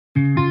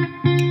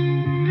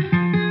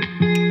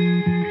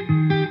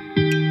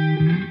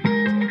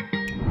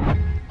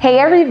Hey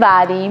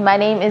everybody, my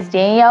name is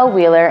Danielle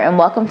Wheeler and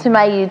welcome to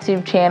my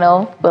YouTube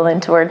channel,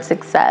 Willing Towards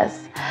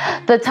Success.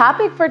 The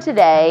topic for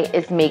today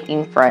is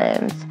making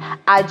friends.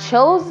 I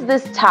chose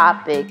this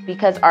topic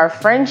because our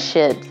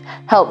friendships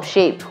help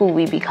shape who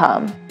we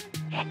become.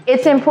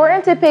 It's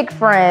important to pick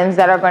friends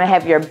that are going to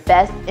have your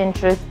best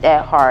interest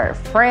at heart,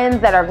 friends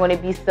that are going to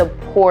be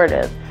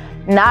supportive,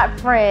 not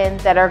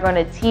friends that are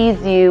going to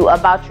tease you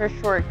about your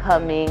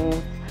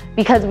shortcomings,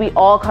 because we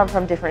all come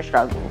from different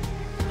struggles.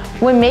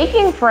 When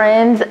making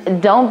friends,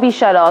 don't be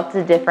shut off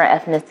to different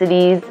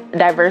ethnicities.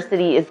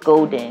 Diversity is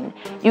golden.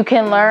 You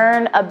can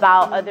learn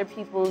about other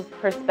people's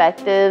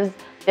perspectives,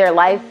 their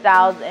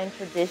lifestyles and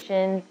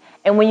traditions,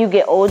 and when you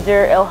get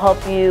older, it'll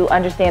help you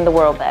understand the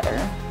world better.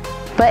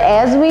 But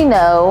as we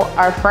know,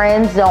 our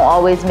friends don't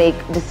always make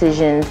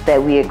decisions that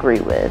we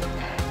agree with.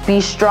 Be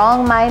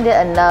strong-minded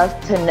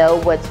enough to know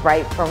what's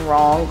right from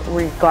wrong,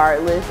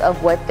 regardless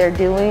of what they're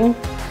doing.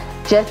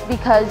 Just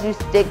because you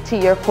stick to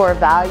your core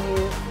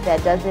values,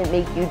 that doesn't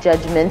make you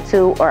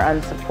judgmental or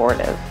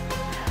unsupportive.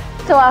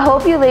 So I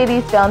hope you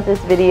ladies found this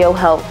video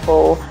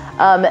helpful.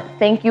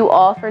 Thank you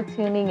all for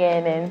tuning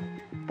in, and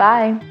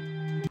bye.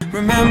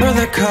 Remember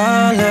the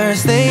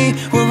colors, they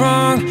were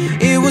wrong.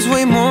 It was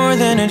way more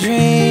than a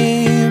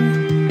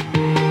dream.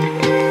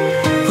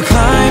 We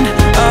climbed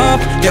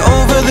up, yeah.